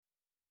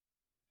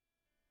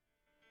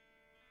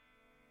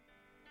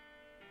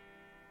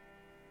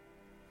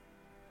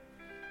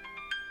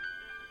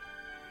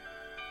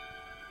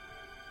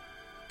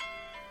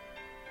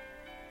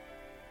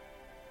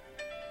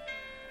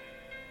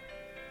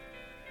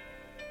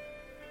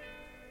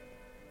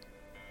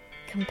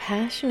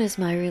Compassion is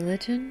my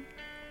religion,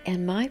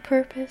 and my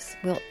purpose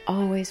will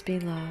always be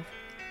love.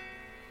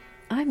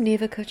 I'm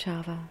Neva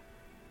Kochava.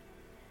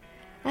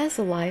 As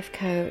a life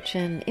coach,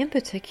 and in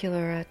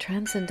particular a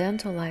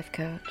transcendental life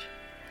coach,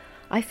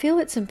 I feel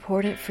it's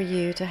important for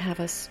you to have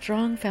a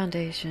strong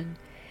foundation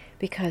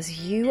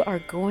because you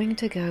are going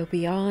to go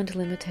beyond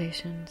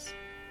limitations.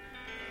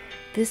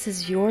 This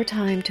is your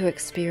time to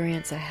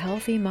experience a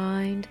healthy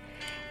mind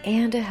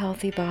and a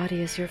healthy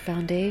body as your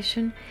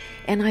foundation,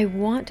 and I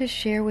want to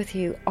share with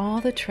you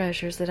all the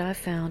treasures that I've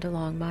found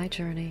along my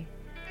journey.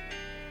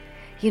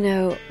 You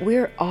know,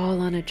 we're all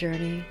on a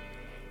journey,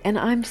 and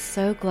I'm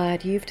so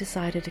glad you've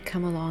decided to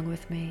come along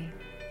with me.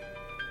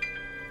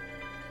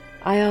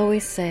 I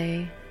always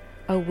say,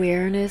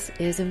 awareness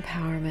is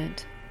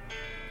empowerment.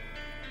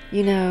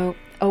 You know,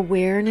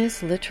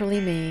 awareness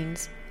literally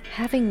means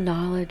having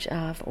knowledge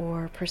of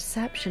or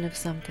perception of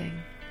something,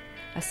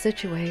 a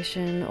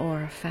situation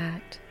or a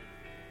fact.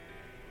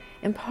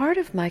 And part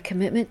of my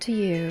commitment to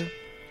you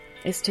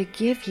is to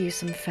give you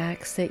some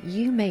facts that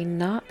you may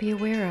not be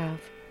aware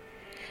of.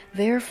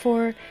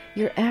 Therefore,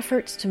 your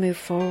efforts to move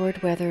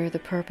forward, whether the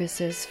purpose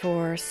is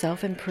for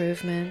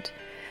self-improvement,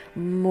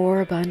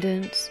 more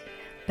abundance,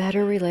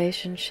 better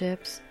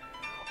relationships,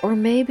 or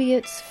maybe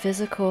it's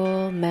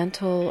physical,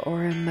 mental,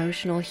 or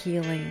emotional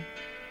healing,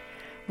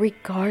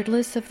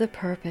 regardless of the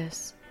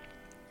purpose,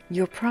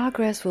 your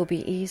progress will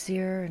be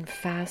easier and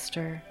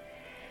faster,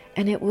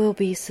 and it will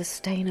be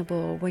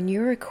sustainable when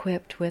you're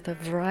equipped with a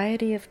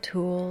variety of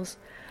tools,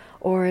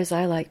 or as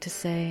I like to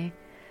say,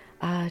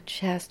 a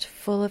chest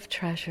full of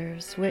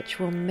treasures which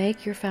will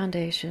make your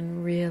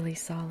foundation really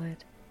solid.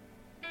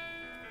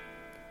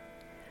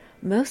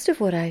 Most of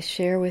what I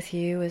share with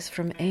you is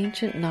from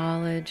ancient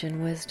knowledge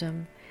and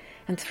wisdom,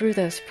 and through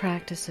those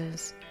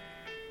practices.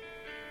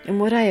 And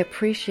what I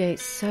appreciate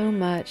so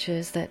much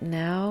is that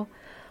now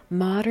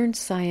modern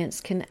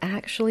science can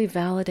actually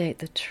validate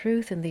the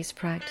truth in these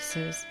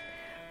practices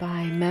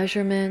by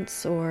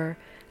measurements or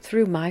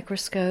through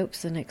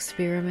microscopes and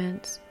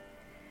experiments.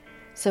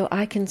 So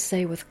I can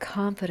say with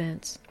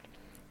confidence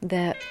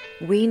that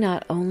we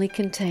not only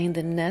contain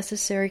the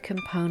necessary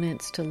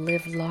components to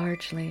live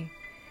largely,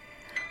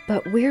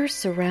 but we're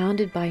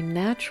surrounded by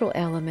natural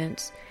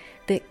elements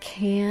that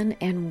can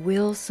and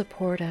will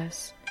support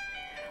us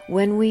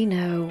when we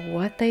know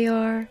what they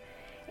are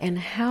and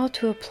how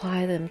to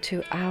apply them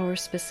to our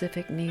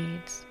specific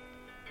needs.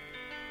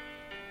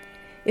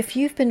 If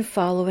you've been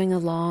following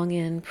along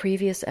in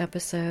previous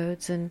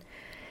episodes, and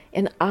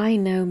I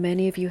know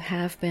many of you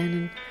have been,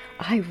 and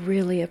I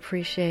really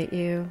appreciate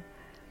you,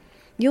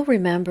 you'll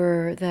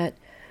remember that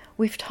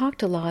we've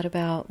talked a lot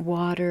about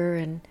water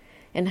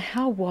and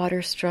how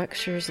water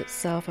structures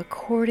itself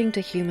according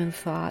to human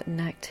thought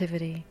and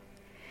activity.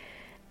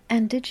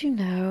 And did you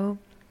know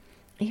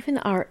even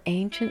our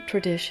ancient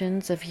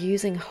traditions of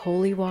using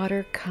holy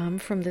water come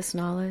from this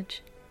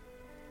knowledge?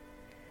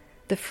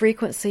 The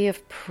frequency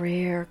of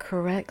prayer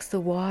corrects the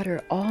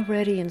water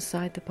already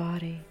inside the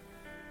body.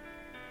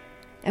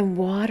 And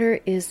water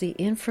is the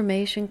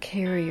information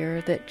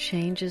carrier that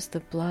changes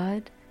the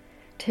blood,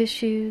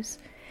 tissues,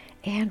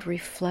 and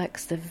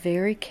reflects the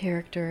very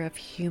character of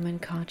human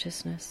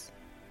consciousness.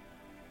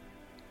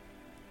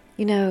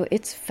 You know,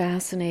 it's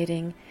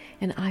fascinating,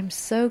 and I'm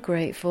so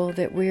grateful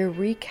that we're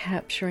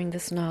recapturing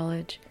this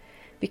knowledge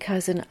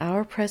because in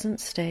our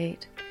present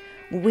state,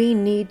 we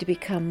need to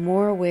become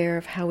more aware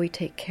of how we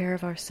take care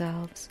of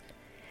ourselves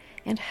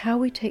and how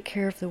we take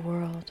care of the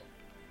world.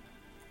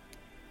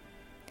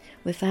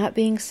 With that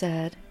being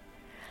said,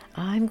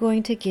 I'm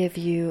going to give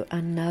you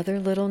another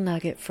little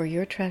nugget for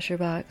your treasure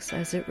box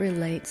as it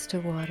relates to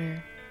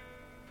water.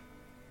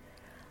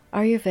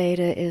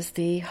 Ayurveda is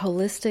the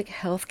holistic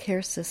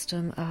healthcare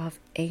system of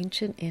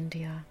ancient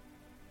India.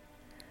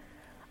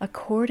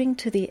 According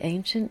to the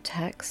ancient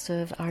text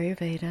of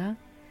Ayurveda,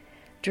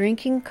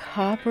 drinking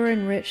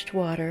copper-enriched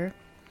water,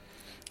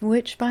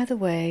 which, by the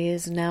way,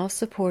 is now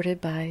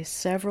supported by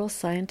several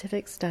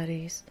scientific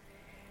studies,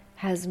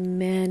 has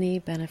many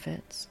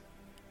benefits.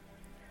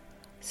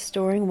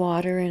 Storing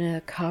water in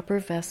a copper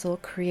vessel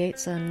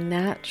creates a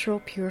natural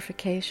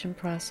purification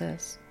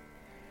process,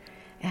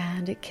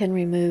 and it can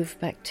remove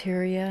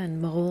bacteria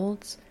and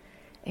molds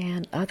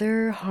and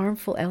other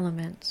harmful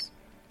elements.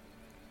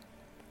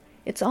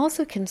 It's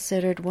also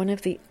considered one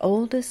of the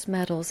oldest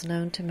metals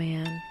known to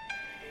man,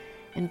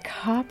 and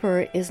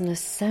copper is an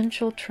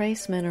essential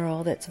trace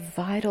mineral that's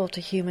vital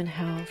to human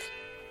health.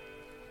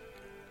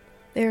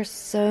 There are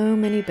so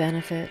many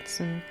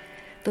benefits, and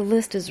the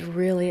list is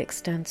really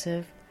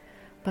extensive,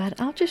 but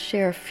I'll just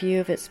share a few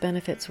of its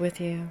benefits with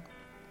you.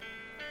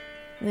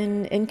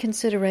 In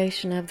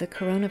consideration of the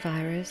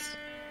coronavirus,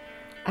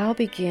 I'll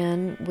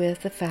begin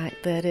with the fact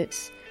that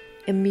it's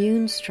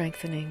immune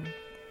strengthening.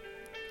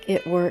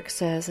 It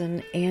works as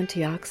an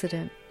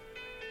antioxidant.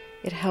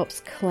 It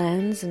helps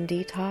cleanse and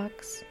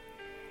detox.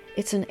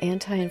 It's an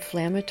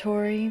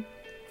anti-inflammatory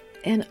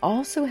and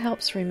also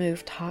helps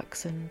remove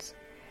toxins,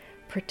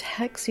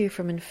 protects you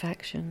from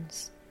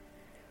infections,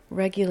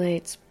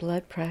 regulates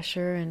blood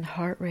pressure and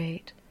heart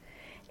rate,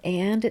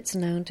 and it's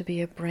known to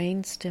be a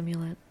brain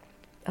stimulant,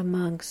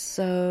 among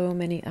so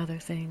many other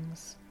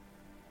things.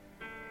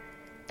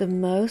 The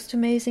most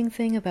amazing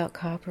thing about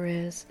copper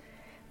is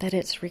that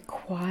it's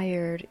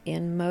required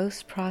in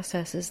most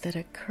processes that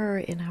occur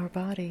in our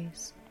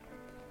bodies.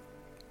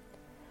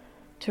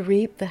 To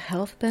reap the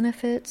health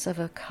benefits of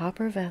a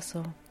copper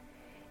vessel,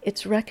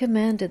 it's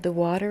recommended the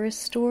water is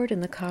stored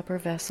in the copper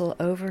vessel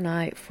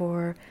overnight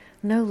for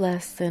no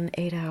less than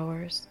 8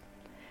 hours.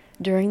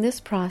 During this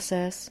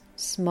process,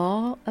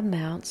 small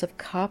amounts of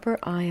copper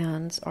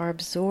ions are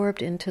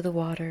absorbed into the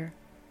water.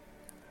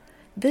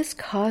 This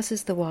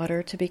causes the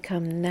water to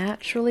become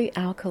naturally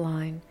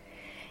alkaline,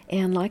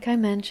 and like I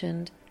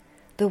mentioned,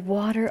 the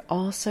water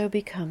also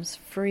becomes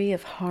free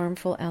of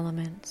harmful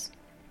elements.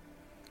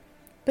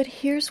 But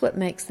here's what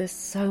makes this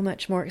so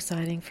much more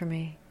exciting for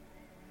me.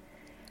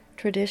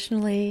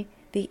 Traditionally,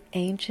 the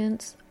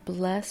ancients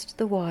blessed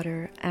the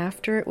water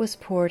after it was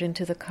poured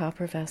into the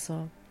copper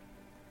vessel.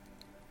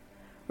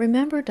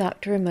 Remember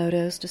Dr.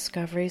 Emoto's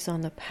discoveries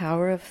on the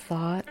power of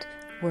thought,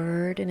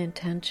 word, and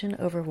intention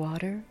over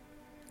water?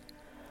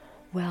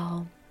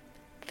 Well,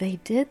 they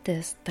did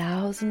this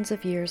thousands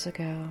of years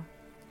ago.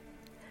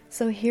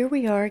 So here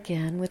we are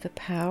again with the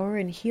power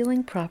and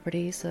healing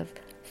properties of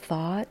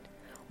thought,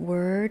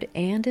 word,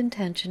 and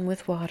intention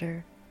with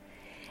water.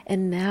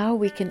 And now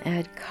we can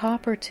add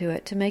copper to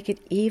it to make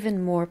it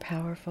even more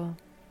powerful.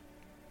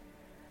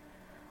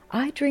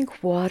 I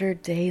drink water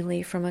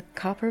daily from a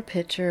copper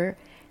pitcher,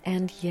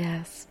 and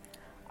yes,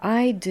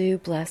 I do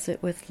bless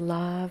it with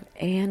love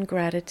and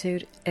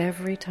gratitude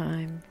every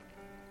time.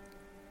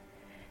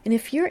 And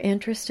if you're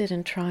interested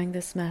in trying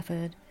this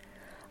method,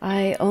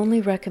 I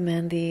only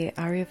recommend the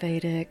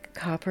Ayurvedic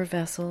copper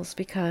vessels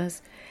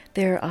because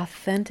they're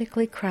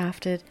authentically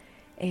crafted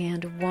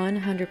and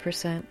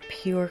 100%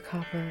 pure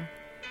copper.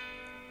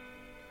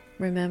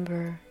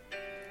 Remember,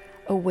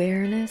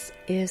 awareness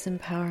is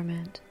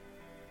empowerment.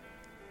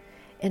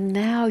 And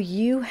now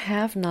you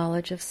have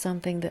knowledge of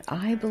something that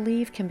I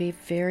believe can be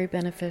very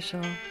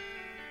beneficial.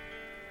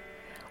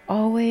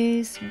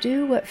 Always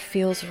do what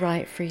feels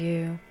right for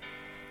you,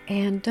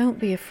 and don't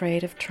be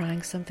afraid of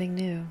trying something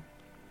new.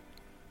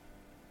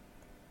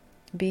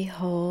 Be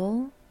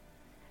whole,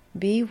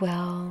 be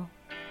well,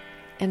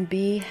 and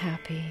be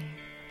happy.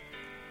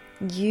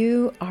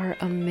 You are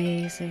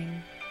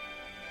amazing.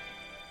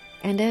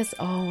 And as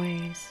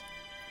always,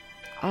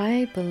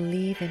 I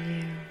believe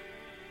in you.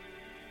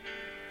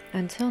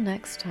 Until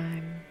next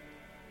time,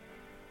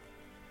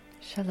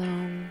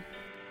 Shalom.